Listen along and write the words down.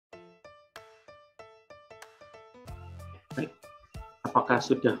Baik, apakah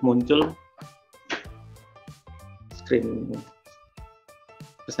sudah muncul screen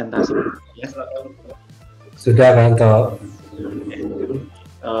presentasi? Ya. Sudah, Kanto.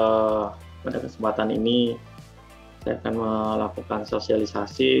 Pada kesempatan ini saya akan melakukan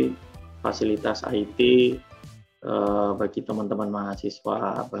sosialisasi fasilitas IT bagi teman-teman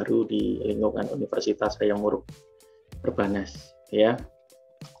mahasiswa baru di lingkungan Universitas UHW Perbanas, ya.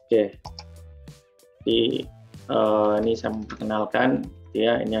 Oke, jadi ini saya memperkenalkan,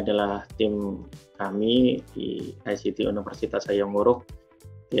 ya, ini adalah tim kami di ICT Universitas UHW.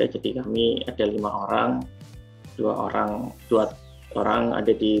 Ya, jadi kami ada 5 orang, dua orang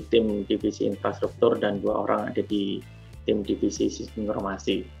ada di tim divisi infrastruktur dan 2 orang ada di tim divisi sistem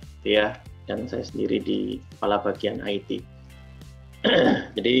informasi, ya, dan saya sendiri di kepala bagian IT.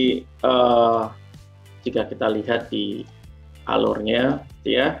 Jadi jika kita lihat di alurnya,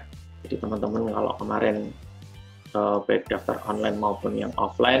 ya, jadi teman-teman kalau kemarin baik daftar online maupun yang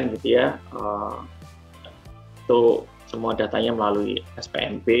offline, gitu ya, itu semua datanya melalui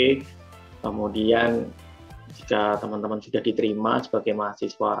SPMP. Kemudian jika teman-teman sudah diterima sebagai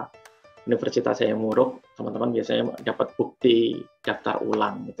mahasiswa Universitas UHW, teman-teman biasanya dapat bukti daftar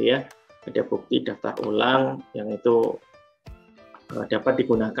ulang, gitu ya. Ada bukti daftar ulang yang itu dapat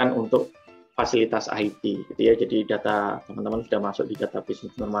digunakan untuk fasilitas IT, gitu ya. Jadi data teman-teman sudah masuk di database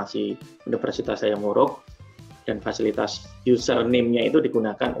informasi Universitas UHW dan fasilitas username-nya itu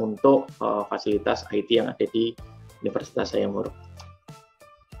digunakan untuk fasilitas IT yang ada di Universitas UHW.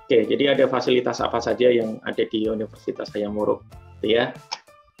 Oke, jadi ada fasilitas apa saja yang ada di Universitas UHW, ya.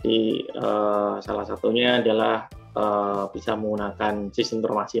 Di salah satunya adalah bisa menggunakan sistem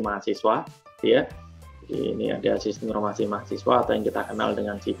informasi mahasiswa, ya. Jadi ini ada sistem informasi mahasiswa atau yang kita kenal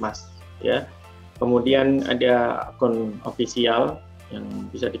dengan SIMAS, ya. Kemudian ada akun ofisial yang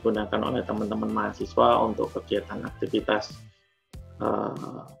bisa digunakan oleh teman-teman mahasiswa untuk kegiatan aktivitas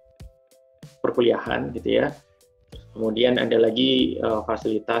perkuliahan, gitu ya. Kemudian ada lagi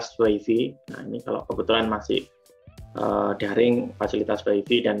fasilitas WiFi. Nah, ini kalau kebetulan masih daring, fasilitas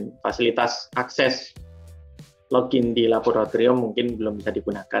WiFi dan fasilitas akses login di laboratorium mungkin belum bisa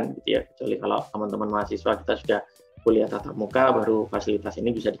digunakan, gitu ya. Kecuali kalau teman-teman mahasiswa kita sudah kuliah tatap muka, baru fasilitas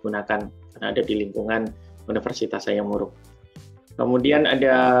ini bisa digunakan karena ada di lingkungan Universitas UHW. Kemudian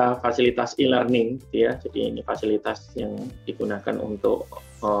ada fasilitas e-learning, gitu ya. Jadi ini fasilitas yang digunakan untuk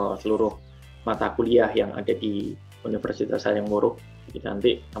seluruh mata kuliah yang ada di Universitas UHW. Jadi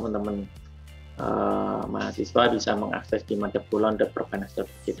nanti teman-teman mahasiswa bisa mengakses di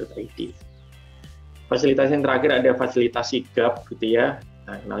madepbulan.perbanas.ac.id. Fasilitas yang terakhir ada fasilitas sigap, gitu ya.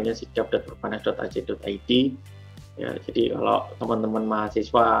 Nah, kenalnya sigap.perbanas.ac.id. Ya, jadi kalau teman-teman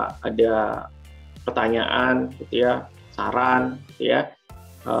mahasiswa ada pertanyaan, gitu ya, saran, gitu ya,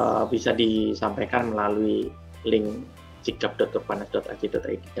 bisa disampaikan melalui link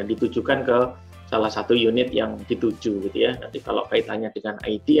sigap.perbanas.ac.id dan ditujukan ke salah satu unit yang dituju, gitu ya. Nanti kalau kaitannya dengan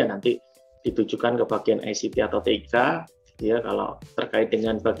IT ya nanti ditujukan ke bagian ICT atau TIK, gitu ya. Kalau terkait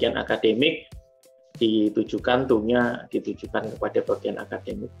dengan bagian akademik ditujukan ditujukan kepada bagian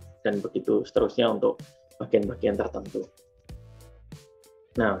akademik dan begitu seterusnya untuk bagian-bagian tertentu.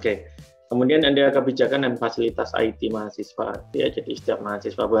 Nah, oke. Kemudian ada kebijakan dan fasilitas IT mahasiswa, gitu ya. Jadi setiap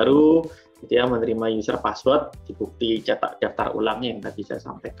mahasiswa baru, gitu ya, menerima user password di bukti cetak daftar ulang yang tadi saya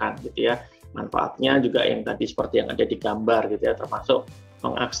sampaikan, gitu ya. Manfaatnya juga yang tadi seperti yang ada di gambar, gitu ya, termasuk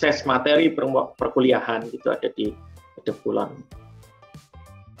mengakses materi perkuliahan, gitu, ada di Bulan.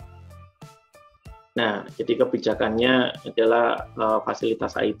 Nah, jadi kebijakannya adalah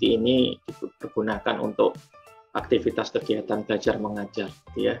fasilitas IT ini digunakan untuk aktivitas kegiatan belajar mengajar,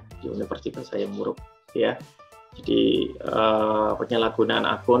 gitu ya, di Universitas UHW, ya. Jadi penyalahgunaan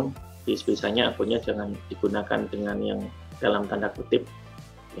akun biasanya akunnya jangan digunakan dengan yang dalam tanda kutip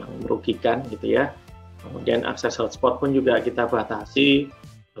yang merugikan, gitu ya. Kemudian akses hotspot pun juga kita batasi.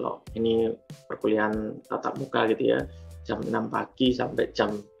 Kalau ini perkuliahan tatap muka, gitu ya, jam 6 pagi sampai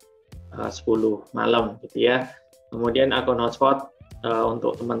jam 10 malam, gitu ya. Kemudian akun hotspot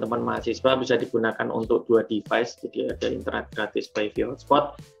untuk teman-teman mahasiswa bisa digunakan untuk 2 device, jadi ada internet gratis WiFi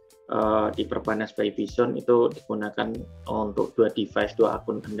hotspot di Perbanas by Vision itu digunakan untuk 2 device, 2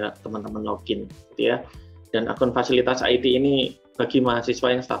 akun teman-teman login, gitu ya. Dan akun fasilitas IT ini bagi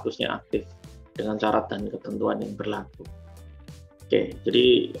mahasiswa yang statusnya aktif dengan syarat dan ketentuan yang berlaku. Oke,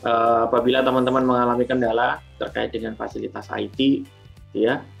 jadi apabila teman-teman mengalami kendala terkait dengan fasilitas IT, gitu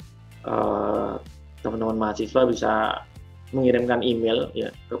ya, teman-teman mahasiswa bisa mengirimkan email,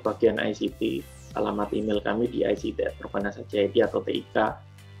 ya, ke bagian ICT. Alamat email kami di ict@perbanas.ac.id atau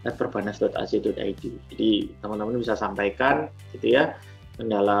tik@perbanas.ac.id. Jadi teman-teman bisa sampaikan, gitu ya,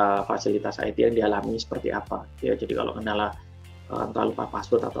 kendala fasilitas IT yang dialami seperti apa. Ya, jadi kalau kendala entah lupa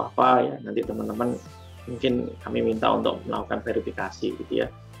password atau apa ya, nanti teman-teman mungkin kami minta untuk melakukan verifikasi gitu ya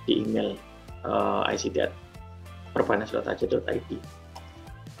di email ict@perbanas.ac.id.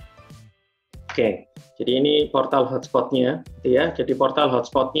 Oke, jadi ini portal hotspotnya, gitu ya. Jadi portal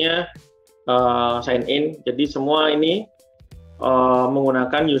hotspotnya sign in. Jadi semua ini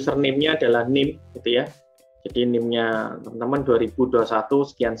menggunakan username-nya adalah NIM, gitu ya. Jadi NIM-nya teman-teman 2021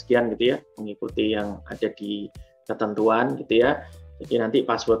 sekian-sekian gitu ya, mengikuti yang ada di ketentuan gitu ya. Jadi nanti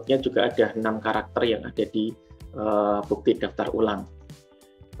passwordnya juga ada 6 karakter yang ada di bukti daftar ulang.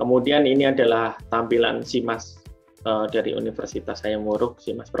 Kemudian ini adalah tampilan SIMAS dari Universitas Hayamuruk,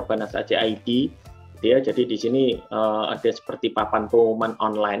 SIMAS Perbanas ID gitu ya. Jadi di sini ada seperti papan pengumuman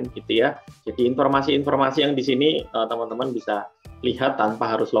online gitu ya. Jadi informasi-informasi yang di sini teman-teman bisa lihat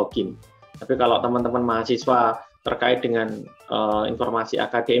tanpa harus login. Tapi kalau teman-teman mahasiswa terkait dengan informasi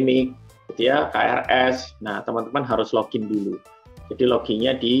akademik gitu ya, KRS, nah teman-teman harus login dulu. Jadi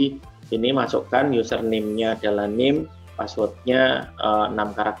loginnya di sini, masukkan username-nya adalah NIM, password-nya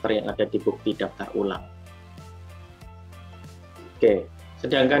 6 karakter yang ada di bukti daftar ulang. Oke,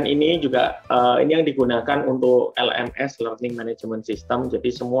 sedangkan ini juga ini yang digunakan untuk LMS, Learning Management System.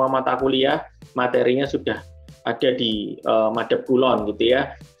 Jadi semua mata kuliah materinya sudah ada di madep kulon gitu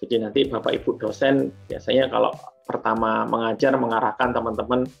ya. Jadi nanti Bapak Ibu dosen biasanya kalau pertama mengajar mengarahkan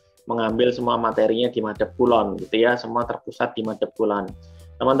teman-teman mengambil semua materinya di madep kulon gitu ya, semua terpusat di madep kulon.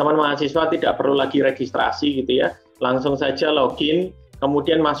 Teman-teman mahasiswa tidak perlu lagi registrasi gitu ya, langsung saja login,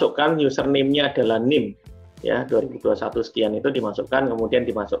 kemudian masukkan username-nya adalah NIM ya, 2021 sekian itu dimasukkan, kemudian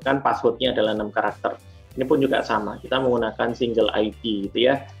dimasukkan password-nya adalah 6 karakter. Ini pun juga sama, kita menggunakan single ID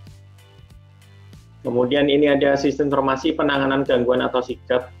gitu ya. Kemudian ini ada sistem informasi penanganan gangguan atau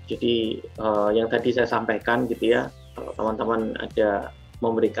sigap. Jadi yang tadi saya sampaikan gitu ya, kalau teman-teman ada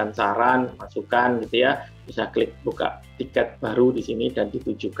memberikan saran, masukan gitu ya, bisa klik buka tiket baru di sini dan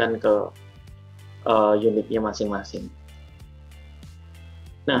ditujukan ke unitnya masing-masing.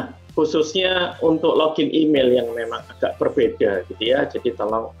 Nah, khususnya untuk login email yang memang agak berbeda gitu ya, jadi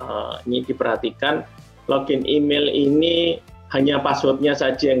tolong ini diperhatikan, login email ini hanya passwordnya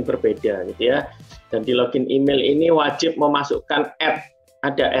saja yang berbeda gitu ya. Dan di login email ini wajib memasukkan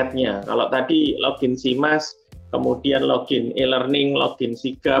ada ad-nya. Kalau tadi login SIMAS, kemudian login e-learning, login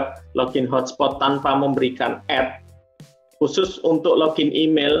sigap, login hotspot tanpa memberikan ad. Khusus untuk login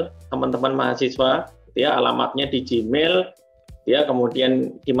email, teman-teman mahasiswa, ya, alamatnya di Gmail, ya,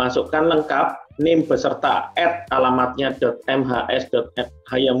 kemudian dimasukkan lengkap, name beserta alamatnya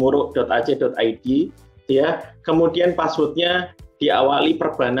 .mhs.hayamuruk.ac.id, ya, kemudian passwordnya diawali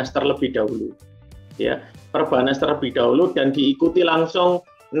Perbanas terlebih dahulu. Ya, Perbanas terlebih dahulu dan diikuti langsung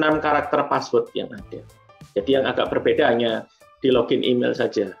 6 karakter password yang ada. Jadi yang agak berbeda hanya di login email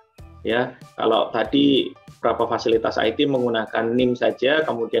saja. Ya, kalau tadi beberapa fasilitas IT menggunakan NIM saja,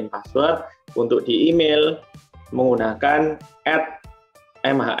 kemudian password, untuk di email menggunakan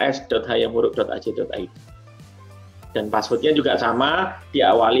 @mhs.hayamuruk.ac.id. Dan passwordnya juga sama,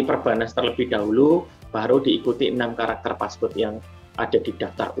 diawali Perbanas terlebih dahulu, baru diikuti 6 karakter password yang ada di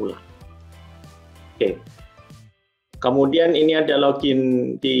daftar ulang. Oke. Kemudian ini ada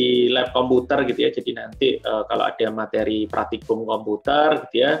login di lab komputer gitu ya. Jadi nanti kalau ada materi praktikum komputer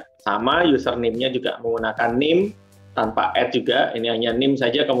gitu ya, sama username-nya juga menggunakan NIM tanpa ad juga. Ini hanya NIM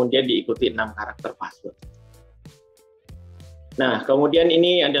saja, kemudian diikuti 6 karakter password. Nah, kemudian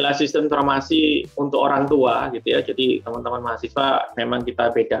ini adalah sistem informasi untuk orang tua gitu ya. Jadi teman-teman mahasiswa memang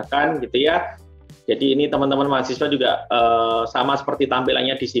kita bedakan gitu ya. Jadi ini teman-teman mahasiswa juga sama seperti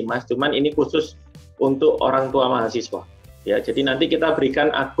tampilannya di SIMAS, cuman ini khusus untuk orang tua mahasiswa. Ya, jadi nanti kita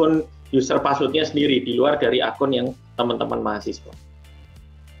berikan akun user passwordnya sendiri di luar dari akun yang teman-teman mahasiswa.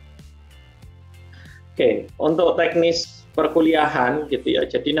 Oke, untuk teknis perkuliahan gitu ya.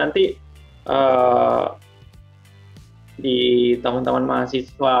 Jadi nanti di teman-teman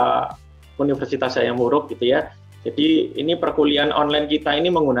mahasiswa Universitas Hayamuruk gitu ya. Jadi ini perkuliahan online kita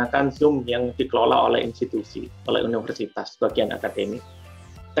ini menggunakan Zoom yang dikelola oleh institusi, oleh universitas, bagian akademik.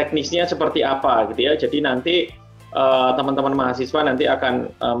 Teknisnya seperti apa gitu ya. Jadi nanti teman-teman mahasiswa nanti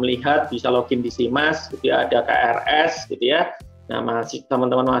akan melihat bisa login di SIMAS gitu ya, ada KRS gitu ya. Nah,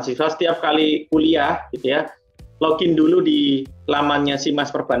 teman-teman mahasiswa setiap kali kuliah gitu ya, login dulu di lamannya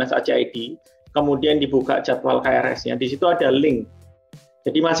SIMAS Perbanas ID, kemudian dibuka jadwal KRS-nya. Di situ ada link.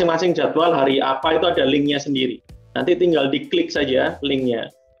 Jadi masing-masing jadwal hari apa itu ada linknya sendiri. Nanti tinggal diklik saja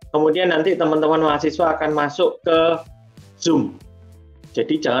linknya. Kemudian nanti teman-teman mahasiswa akan masuk ke Zoom.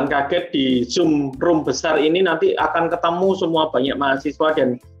 Jadi jangan kaget di Zoom room besar ini nanti akan ketemu semua banyak mahasiswa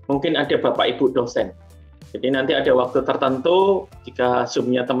dan mungkin ada Bapak Ibu dosen. Jadi nanti ada waktu tertentu, jika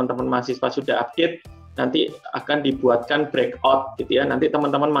Zoom-nya teman-teman mahasiswa sudah update, nanti akan dibuatkan breakout gitu ya. Nanti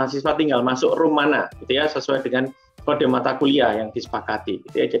teman-teman mahasiswa tinggal masuk room mana gitu ya, sesuai dengan kode mata kuliah yang disepakati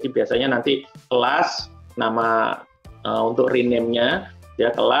gitu ya. Jadi biasanya nanti kelas, nama untuk rename-nya ya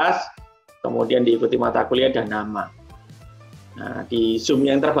kelas, kemudian diikuti mata kuliah dan nama. Nah, di Zoom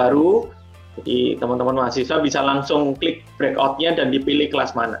yang terbaru, jadi teman-teman mahasiswa bisa langsung klik breakout-nya dan dipilih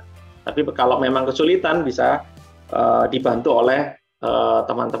kelas mana. Tapi kalau memang kesulitan bisa dibantu oleh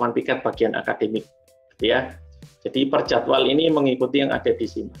teman-teman piket bagian akademik. Ya, jadi per jadwal ini mengikuti yang ada di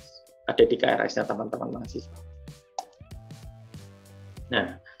SIMAS, ada di KRS-nya teman-teman mahasiswa.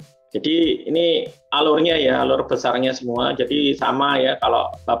 Nah, jadi ini alurnya ya, alur besarnya semua. Jadi sama ya, kalau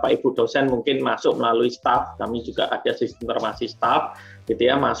Bapak Ibu dosen mungkin masuk melalui staff, kami juga ada sistem informasi staff, gitu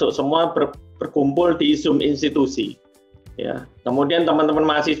ya, masuk semua berkumpul di Zoom institusi. Ya, kemudian teman-teman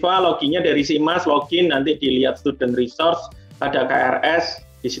mahasiswa loginnya dari SIMAS, login nanti dilihat student resource, ada KRS,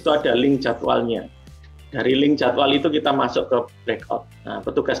 di situ ada link jadwalnya. Dari link jadwal itu kita masuk ke breakout. Nah,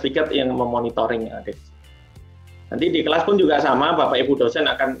 petugas piket yang memonitoring yang ada di situ. Nanti di kelas pun juga sama, Bapak Ibu dosen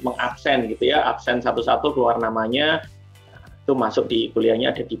akan mengabsen gitu ya, absen satu-satu keluar namanya, itu masuk di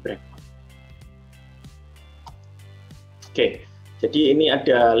kuliahnya ada di breakout. Oke, jadi ini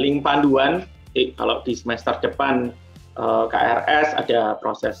ada link panduan. Kalau di semester depan KRS ada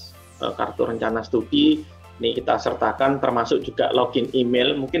proses kartu rencana studi, ini kita sertakan termasuk juga login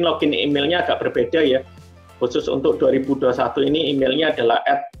email. Mungkin login emailnya agak berbeda ya. Khusus untuk 2021 ini emailnya adalah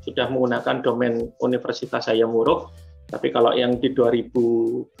sudah menggunakan domain Universitas Hayamuruk, tapi kalau yang di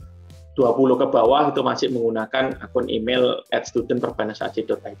 2020 ke bawah itu masih menggunakan akun email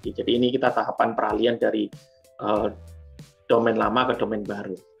 @studentperbanas.ac.id. Jadi ini kita tahapan peralihan dari domain lama ke domain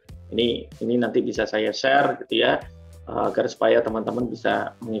baru. Ini nanti bisa saya share gitu ya, agar supaya teman-teman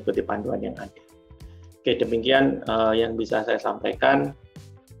bisa mengikuti panduan yang ada. Oke, demikian yang bisa saya sampaikan.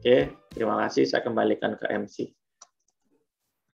 Oke, terima kasih. Saya kembalikan ke MC.